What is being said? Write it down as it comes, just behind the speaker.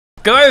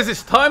Guys,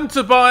 it's time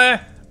to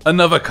buy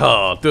another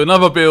car, do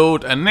another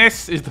build, and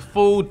this is the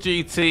full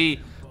GT,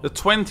 the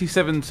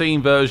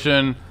 2017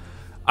 version.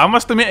 I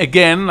must admit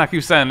again, I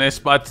keep saying this,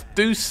 but I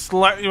do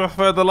slightly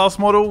prefer the last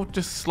model,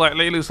 just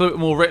slightly. It looks a little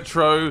bit more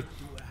retro.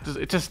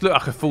 It just looks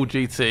like a full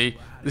GT.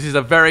 This is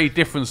a very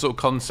different sort of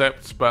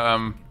concept,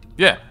 but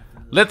yeah.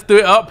 Let's do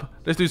it up.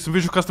 Let's do some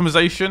visual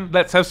customization.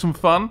 Let's have some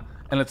fun,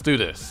 and let's do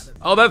this.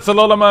 Oh, that's a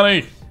lot of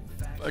money.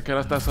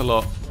 Okay, that's a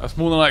lot. That's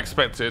more than I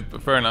expected,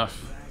 but fair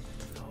enough.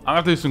 I'm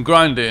going to do some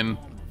grinding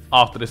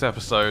after this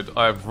episode.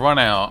 I've run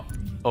out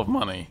of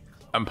money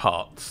and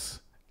parts.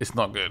 It's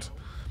not good.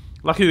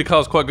 Luckily the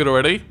car's quite good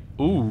already.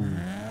 Ooh.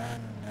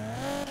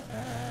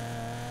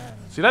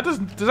 See, that does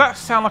that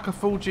sound like a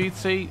full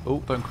GT?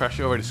 Oh, don't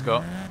crash it already,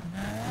 Scott.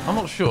 I'm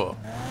not sure.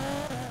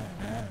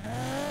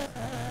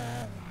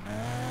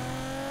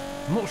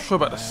 I'm not sure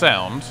about the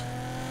sound.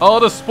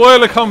 Oh, the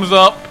spoiler comes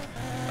up.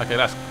 Okay,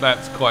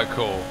 that's quite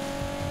cool.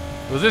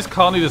 Does this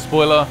car need a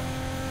spoiler?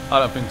 I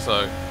don't think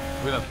so.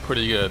 I think that's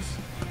pretty good.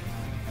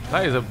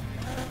 That is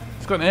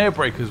it's got an air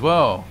brake as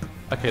well.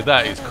 Okay,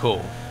 that is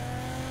cool.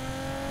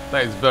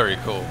 That is very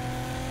cool.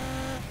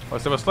 Right,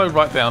 so if I slow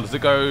right down, does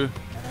it go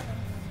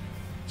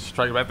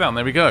straight back down?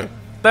 There we go.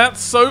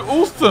 That's so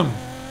awesome.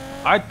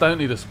 I don't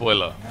need a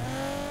spoiler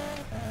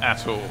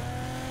at all.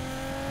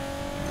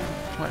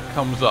 Right,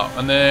 comes up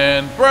and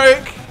then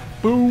brake.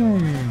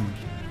 Boom.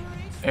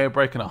 Air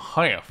brake and a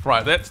high off.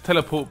 Right, let's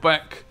teleport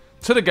back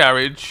to the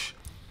garage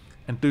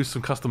and do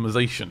some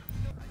customization.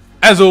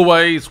 As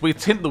always, we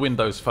tint the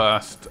windows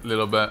first a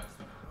little bit.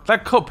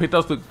 That cockpit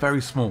does look very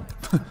small.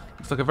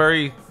 It's like a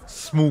very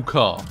small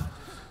car.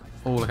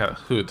 Oh, look at the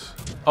hood.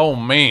 Oh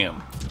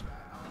man,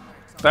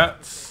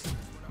 that's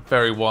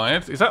very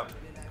wide. Is that?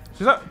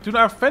 Do you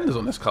not have fenders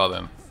on this car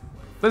then?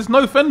 There's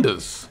no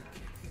fenders.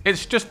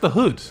 It's just the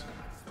hood.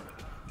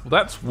 Well,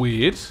 that's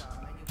weird.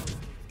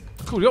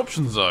 Look at all the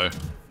options though.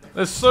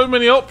 There's so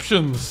many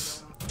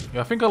options.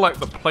 Yeah, I think I like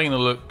the plainer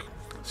look.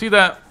 See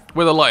that?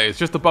 Where the light is,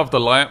 just above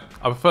the light.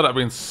 I prefer that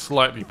being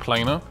slightly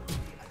plainer.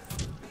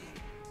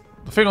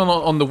 The thing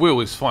on the wheel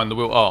is fine, the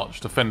wheel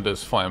arch, the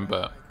fender's fine,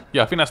 but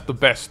yeah, I think that's the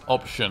best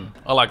option.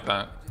 I like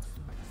that.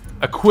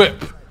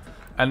 Equip.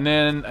 And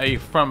then a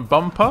front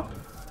bumper.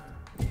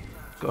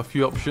 Got a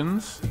few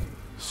options.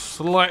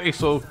 Slightly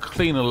sort of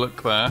cleaner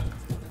look there.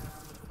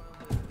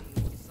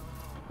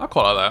 I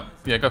quite like that.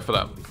 Yeah, go for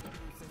that.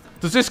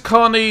 Does this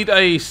car need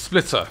a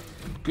splitter?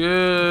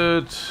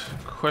 Good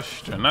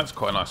question. That's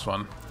quite a nice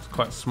one.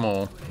 Quite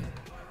small.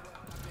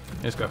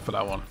 Let's go for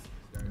that one.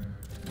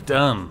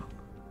 Done.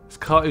 This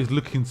car is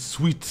looking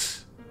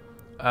sweet.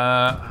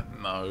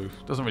 No.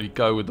 Doesn't really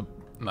go with the...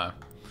 No.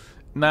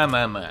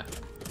 Nah.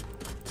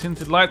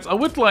 Tinted lights. I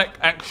would like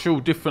actual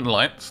different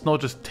lights,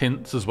 not just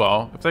tints as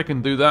well. If they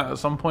can do that at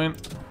some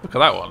point. Look at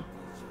that one.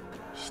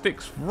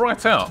 Sticks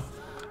right out.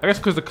 I guess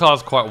because the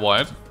car's quite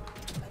wide.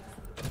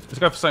 Let's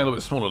go for something a little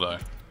bit smaller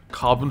though.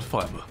 Carbon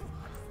fiber.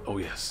 Oh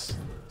yes.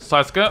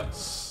 Side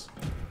skirts.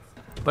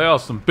 They are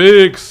some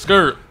big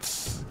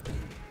skirts.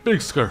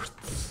 Big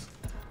skirts.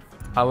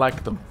 I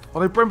like them. Oh,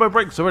 they Brembo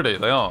brakes already.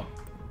 They are.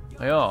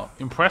 They are.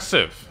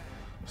 Impressive.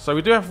 So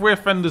we do have rear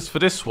fenders for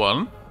this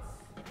one.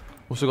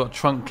 Also got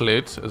trunk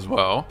lid as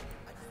well.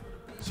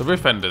 So rear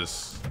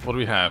fenders. What do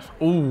we have?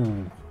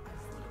 Ooh.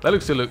 That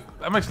makes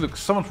it look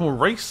so much more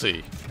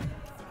racy.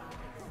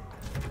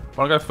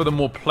 But I'll go for the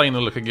more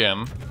plainer look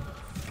again.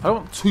 I don't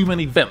want too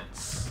many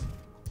vents.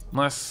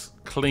 Nice,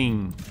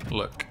 clean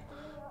look.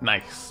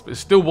 Nice. But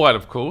it's still wide,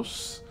 of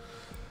course.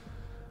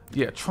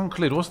 Yeah, trunk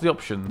lid. What's the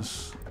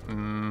options?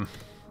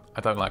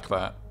 I don't like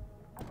that.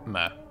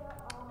 Nah.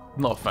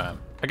 Not a fan.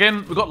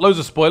 Again, we've got loads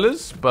of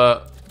spoilers,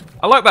 but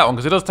I like that one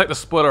because it does take the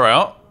spoiler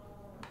out,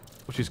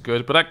 which is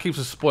good, but that keeps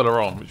the spoiler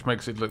on, which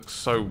makes it look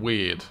so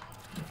weird.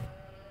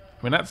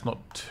 I mean, that's not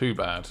too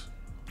bad.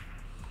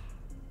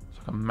 It's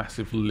like a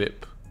massive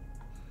lip.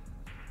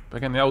 But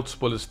again, the old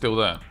spoiler's still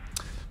there.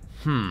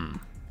 I'm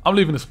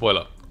leaving the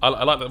spoiler.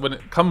 I like that when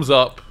it comes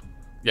up.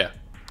 Yeah,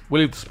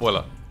 we'll leave the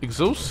spoiler.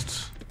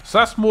 Exhaust. So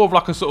that's more of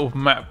like a sort of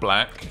matte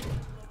black.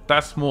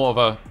 That's more of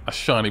a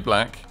shiny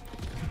black.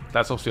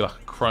 That's obviously like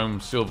a chrome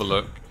silver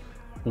look.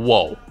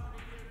 Whoa.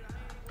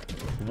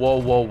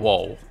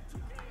 Whoa.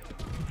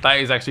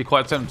 That is actually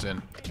quite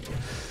tempting.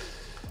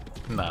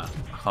 Nah,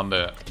 I can't do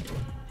it.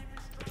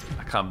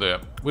 I can't do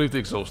it. We'll leave the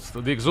exhaust.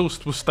 The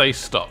exhaust will stay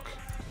stock.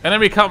 And then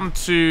we come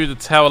to the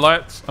tail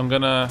lights. I'm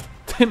gonna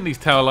tint these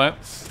tail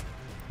lights.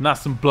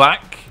 Nice and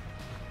black.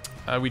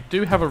 We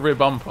do have a rear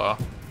bumper.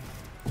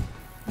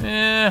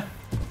 Yeah.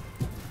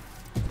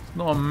 It's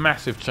not a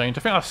massive change.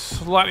 I think I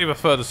slightly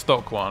prefer the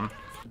stock one.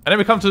 And then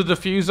we come to the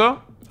diffuser.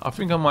 I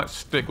think I might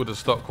stick with the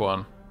stock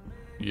one.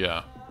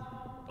 Yeah.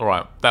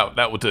 Alright,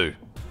 that will do.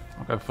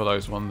 I'll go for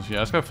those ones. Yeah,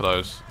 let's go for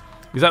those.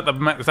 Is that the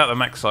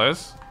max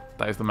size?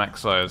 That is the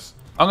max size.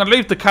 I'm going to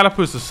leave the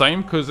calipers the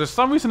same because there's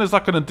some reason there's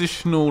like an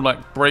additional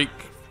like brake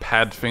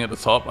pad thing at the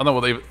top. I don't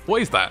know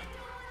what is that?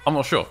 I'm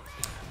not sure.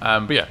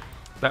 But yeah.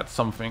 That's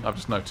something I've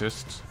just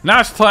noticed. Now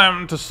it's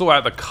time to sort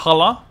out the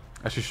colour.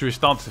 Actually, should we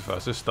stance it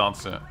first? Let's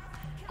stance it.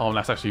 Oh,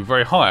 that's actually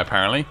very high,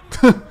 apparently.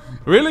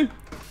 Really?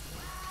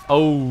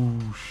 Oh,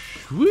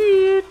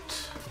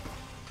 sweet.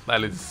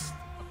 That is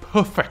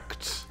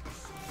perfect.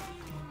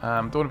 Do I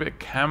want a bit of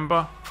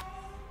camber?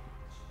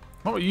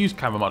 Not really used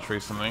camber much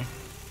recently.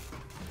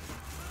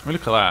 I mean,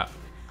 look at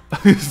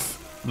that.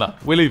 No,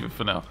 we'll leave it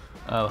for now.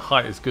 The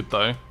height is good,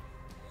 though.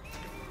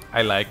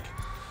 I like.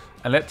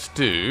 And let's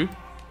do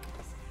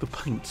the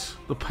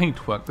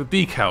paintwork, the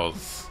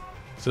decals.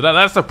 So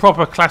that's a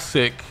proper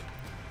classic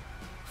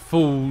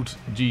Ford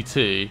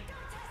GT.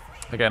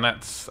 Again,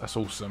 that's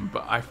awesome.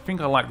 But I think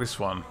I like this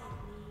one.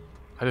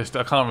 I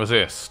can't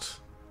resist.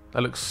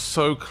 That looks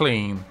so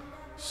clean,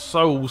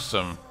 so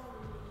awesome.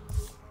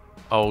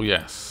 Oh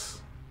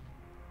yes,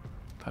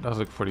 that does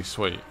look pretty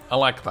sweet. I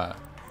like that.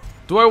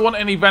 Do I want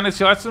any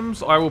vanity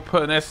items? I will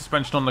put an air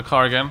suspension on the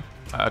car again.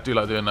 I do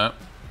like doing that.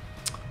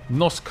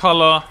 NOS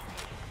color.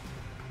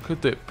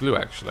 Could do it blue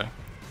actually.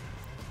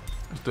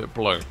 Let's do it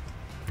blue.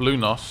 Blue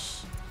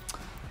NOS.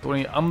 Do I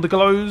need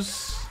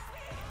underglows?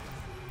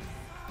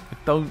 I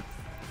don't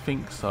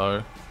think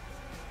so.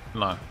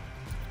 No.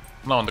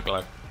 No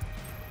underglow.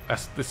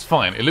 That's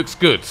fine. It looks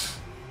good.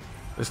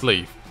 Let's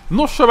leave. I'm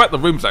not sure about the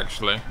rims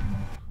actually,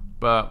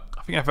 but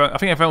I think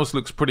everything else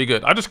looks pretty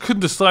good. I just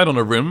couldn't decide on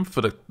a rim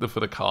for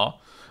the car.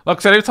 Like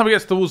I said, every time it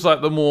gets towards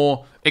like the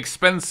more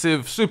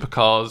expensive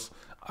supercars,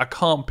 I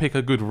can't pick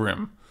a good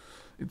rim.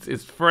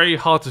 It's very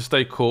hard to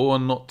stay cool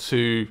and not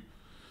too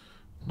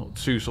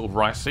sort of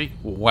ricey.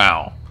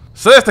 Wow.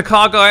 So there's the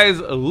car, guys.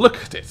 Look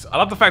at it. I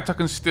love the fact I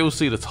can still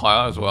see the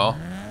tire as well.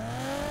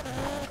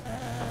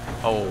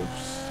 Oh,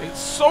 it's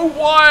so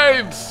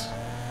wide.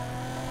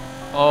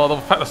 Oh, the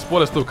fact the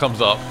spoiler still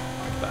comes up.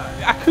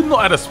 I could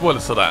not add a spoiler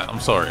to that. I'm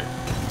sorry.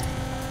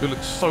 It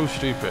looks so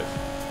stupid.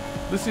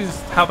 This is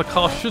how the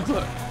car should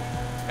look.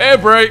 Air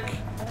brake.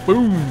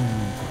 Boom.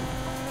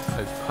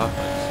 That's perfect.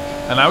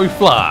 And now we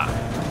fly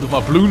with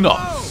my blue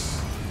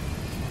NOS.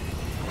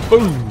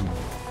 Boom.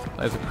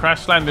 There's a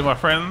crash landing, my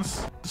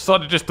friends.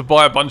 Decided just to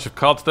buy a bunch of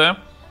cards there.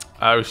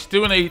 We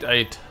still need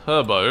a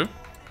turbo.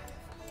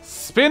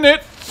 Spin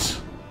it.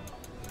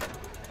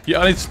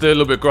 Yeah, I need to do a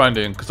little bit of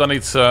grinding because I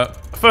need to...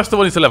 First of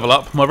all, I need to level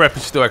up. My rep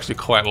is still actually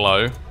quite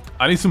low.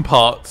 I need some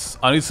parts.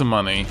 I need some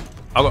money.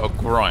 I've got to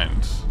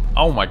grind.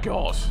 Oh my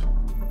god.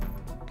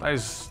 That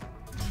is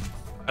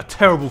a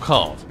terrible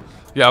card.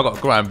 Yeah, I've got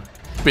to grind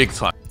big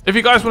time. If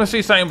you guys want to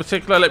see something in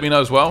particular, let me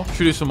know as well. Should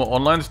we do some more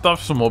online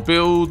stuff, some more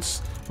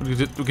builds? We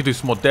could do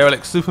some more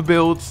derelict super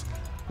builds.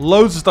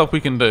 Loads of stuff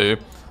we can do.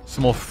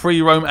 Some more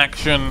free roam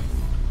action.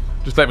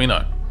 Just let me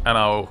know. And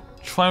I'll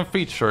try and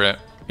feature it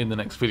in the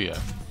next video.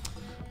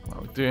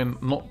 Well, we're doing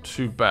not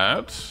too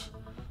bad.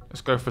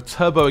 Let's go for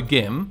turbo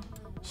again.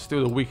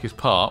 Still the weakest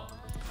part.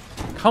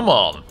 Come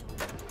on.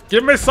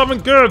 Give me something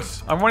good.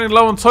 I'm running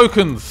low on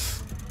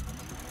tokens.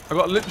 I've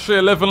got literally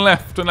 11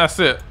 left and that's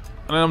it.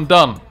 And then I'm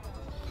done.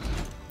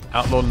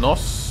 Outlaw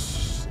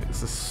NOS.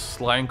 It's a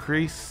slight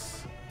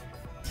increase.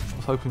 I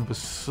was hoping for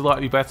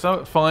slightly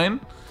better. Fine.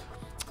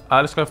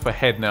 Let's go for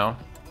head now.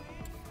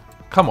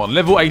 Come on.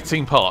 Level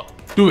 18 part.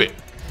 Do it.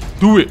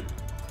 Do it.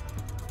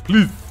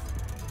 Please.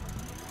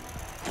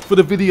 For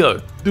the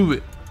video. Do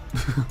it.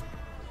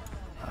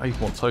 I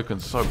want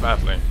tokens so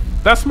badly.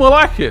 That's more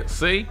like it,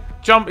 see?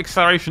 Jump,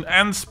 acceleration,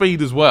 and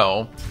speed as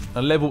well.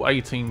 A level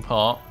 18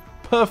 part.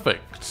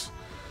 Perfect.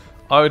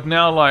 I would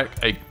now like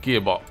a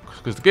gearbox,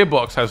 because the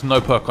gearbox has no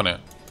perk on it.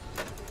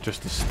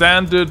 Just a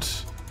standard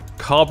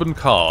carbon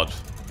card.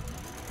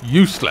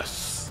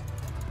 Useless.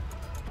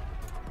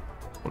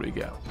 What do we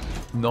get?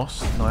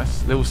 NOS,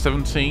 nice. Level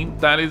 17.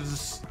 That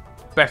is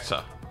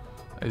better.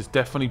 That is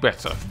definitely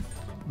better.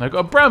 Now I've got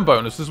a brand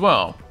bonus as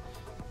well.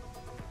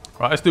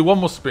 Right, let's do one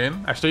more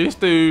spin. Actually, let's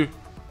do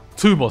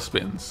 2 more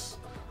spins.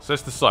 So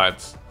let's decide.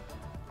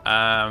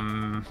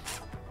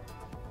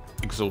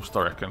 Exhaust,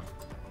 I reckon.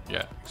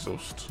 Yeah,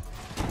 exhaust.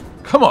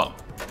 Come on.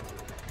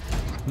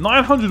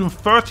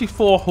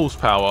 934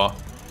 horsepower.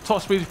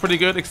 Top speed is pretty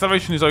good.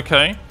 Acceleration is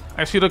okay.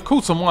 Actually, the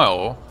quarter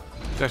mile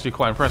is actually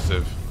quite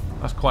impressive.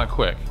 That's quite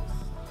quick.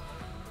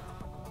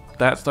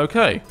 That's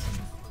okay.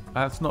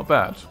 That's not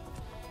bad.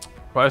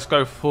 Right, let's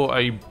go for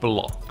a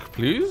block,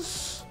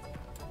 please.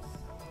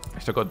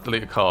 Actually, I've got to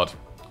delete a card.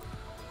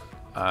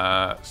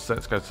 So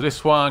let's go to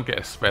this one, get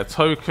a spare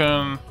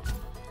token,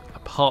 a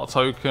part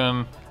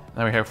token.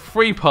 Now we have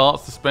 3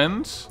 parts to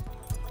spend.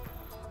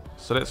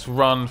 So let's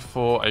run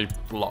for a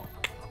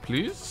block,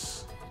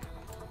 please.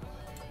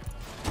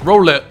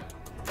 Roll it.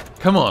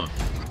 Come on.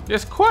 Yeah,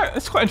 it's quite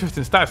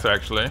interesting stats there,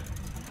 actually.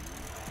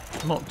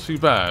 Not too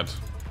bad.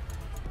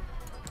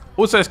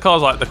 Also, this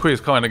car's like the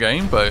quickest car in the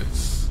game, but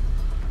it's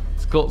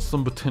got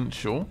some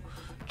potential.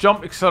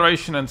 Jump,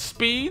 acceleration, and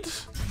speed.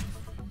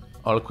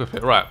 I'll equip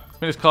it. Right. I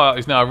think this car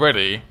is now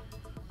ready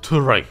to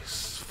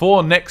race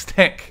for next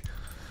tech.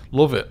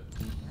 Love it.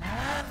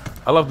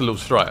 I love the little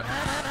stripe.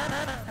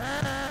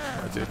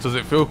 Does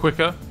it feel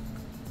quicker?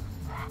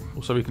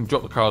 Also, we can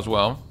drop the car as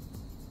well.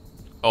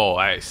 Oh,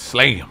 it's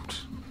slammed.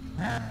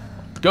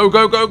 Go,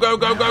 go, go, go,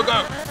 go, go,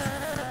 go.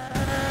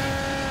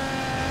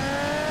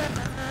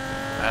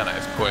 Man, that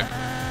is quick.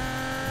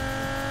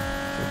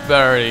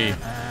 very,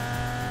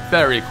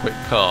 very quick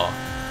car.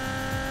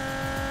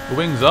 The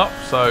wings up,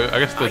 so I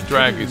guess the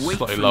drag is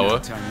slightly lower.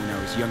 Time when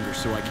I was younger,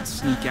 so I could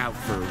sneak out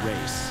for a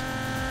race.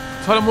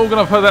 Tyler Morgan,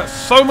 I've heard that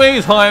so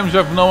many times,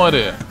 you have no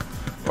idea.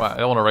 Right, I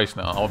don't want to race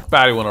now. I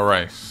badly want to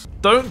race.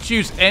 Don't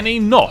use any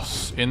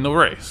NOS in the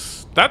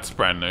race. That's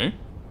brand new.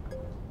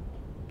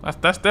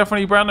 That's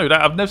definitely brand new.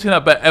 I've never seen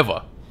that bet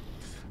ever.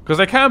 Because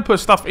they can put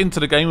stuff into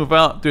the game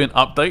without doing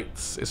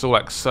updates. It's all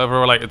like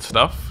server-related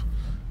stuff.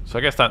 So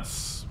I guess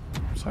that's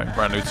something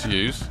brand new to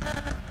use.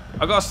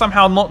 I gotta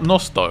somehow not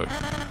NOS though.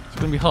 It's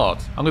gonna be hard.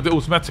 I'm gonna do it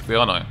automatically,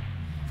 aren't I?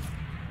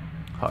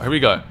 Right, here we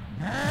go.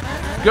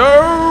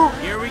 Go!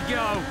 Here we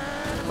go.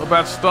 Not a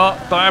bad start.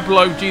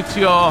 Diablo,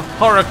 GTR,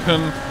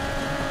 Hurricane.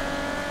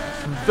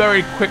 Some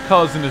very quick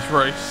cars in this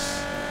race.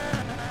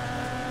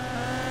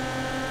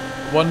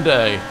 One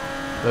day,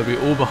 they'll be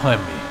all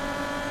behind me.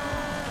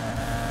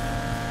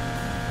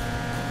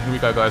 Here we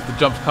go, guys. The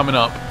jump's coming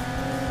up.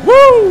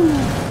 Woo!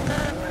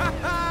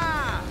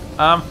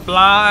 I'm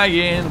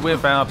flying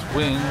without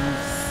wings.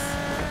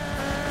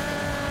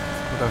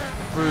 We'll go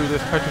through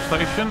this petrol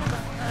station.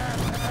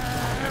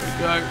 There we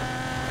go.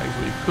 That's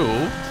really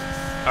cool.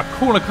 A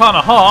corner car and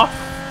a half.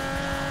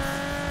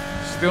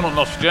 Still not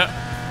notched yet.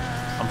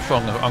 I'm sure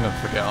I'm going to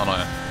forget, aren't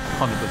I?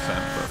 100%.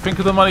 But think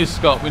of the money,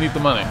 Scott. We need the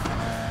money.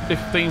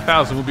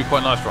 15,000 would be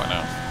quite nice right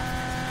now.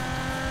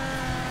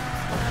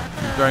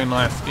 Very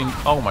nice.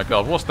 Oh my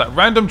god, what's that?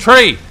 Random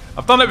tree!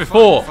 I've done it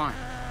before. Fine.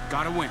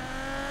 Gotta win.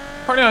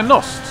 Apparently I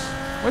NOSed.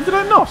 When did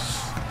I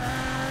NOS?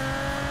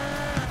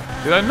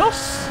 Did I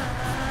NOS?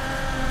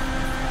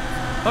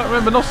 I don't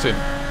remember NOSing.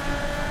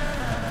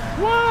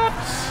 What?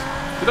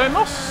 Did I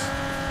NOS?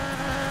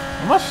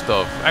 I must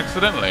have,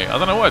 accidentally. I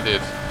don't know what I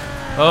did.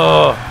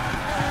 Oh.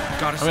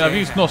 I mean, I've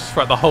used NOS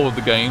throughout the whole of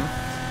the game.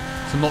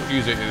 To not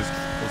use it was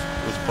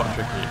quite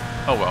tricky.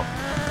 Oh well.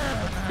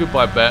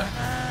 Goodbye, bet.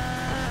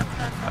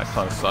 That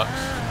kind of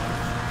sucks.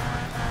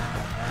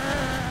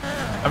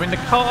 I mean, the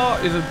car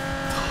is a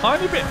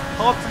tiny bit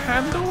hard to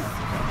handle.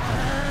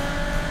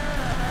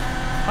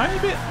 Tiny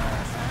bit.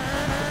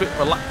 A bit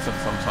reluctant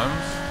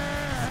sometimes.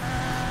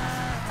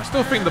 I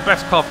still think the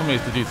best car for me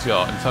is the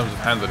GTR in terms of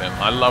handling.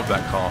 I love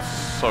that car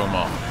so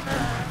much.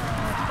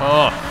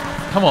 Oh,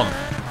 come on.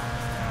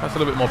 That's a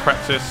little bit more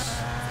practice.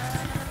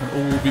 And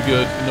all will be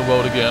good in the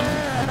world again.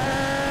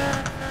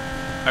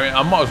 I mean,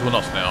 I might as well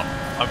NOS now.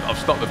 I've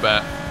stopped the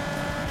bet.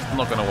 It's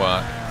not going to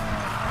work.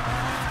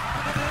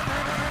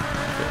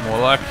 A bit more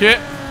like it.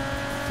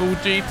 Full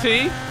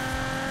GT.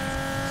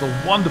 It's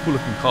a wonderful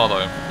looking car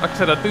though. Like I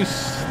said, I do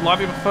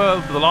slightly prefer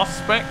the last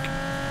spec.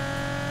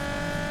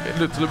 It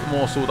looked a little bit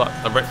more sort of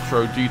like the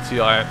retro GT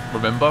I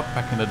remember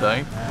back in the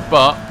day.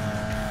 But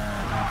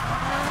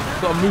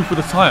you've got to move with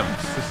the times.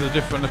 This is a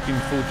different looking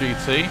full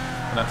GT,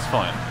 and that's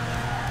fine.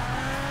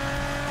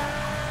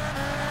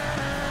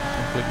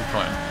 Completely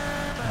fine.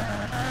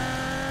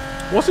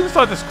 What's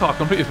inside this car? I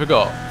completely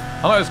forgot.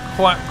 I know it's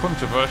quite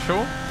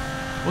controversial.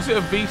 Was it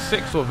a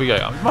V6 or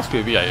V8? It must be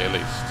a V8 at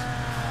least.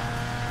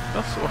 It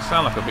does sort of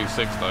sound like a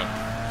V6 though.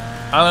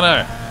 I don't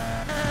know.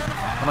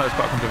 I know it's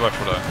quite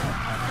controversial though.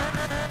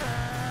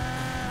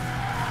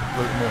 A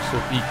little bit more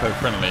sort of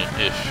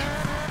eco-friendly-ish.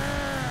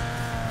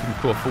 You can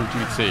call a full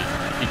GT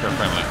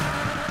eco-friendly.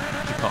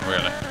 But you can't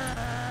really.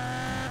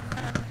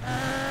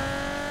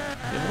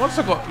 Yeah, once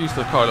I got used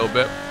to the car a little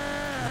bit,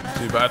 not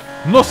too bad.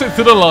 NOS it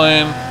to the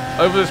line,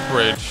 over this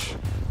bridge.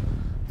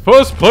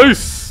 First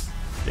place!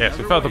 Yes,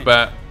 we failed the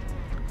bet.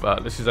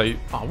 But this is a...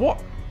 Oh,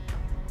 what?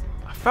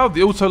 I failed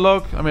the auto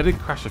log. I mean, I did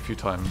crash a few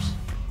times.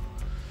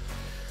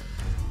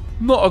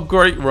 Not a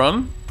great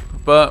run,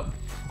 but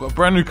we've got a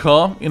brand new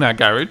car in our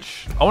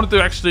garage. I want to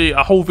do actually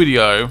a whole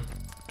video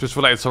just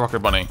related to Rocket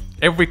Bunny.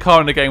 Every car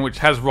in the game which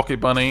has Rocket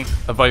Bunny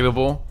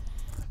available,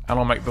 and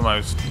I'll make the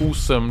most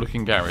awesome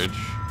looking garage.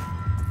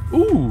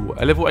 Ooh,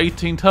 a level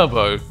 18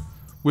 turbo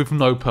with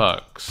no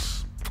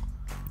perks.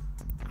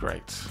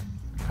 Great.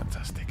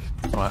 Fantastic.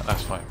 Alright,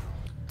 that's fine.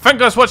 Thank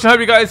you guys for watching. I hope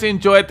you guys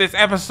enjoyed this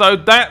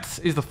episode. That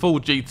is the full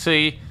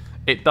GT.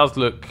 It does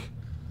look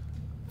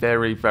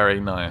very,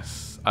 very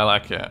nice. I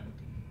like it.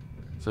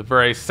 It's a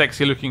very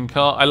sexy looking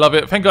car. I love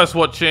it. Thank you guys for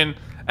watching,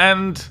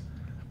 and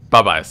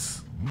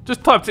bye-byes.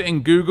 Just typed it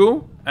in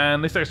Google,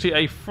 and it's actually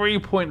a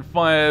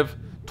 3.5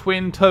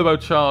 twin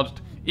turbocharged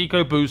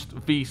EcoBoost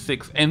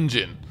V6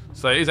 engine.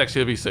 So it is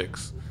actually a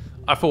V6.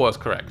 I thought I was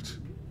correct.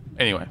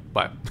 Anyway,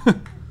 bye.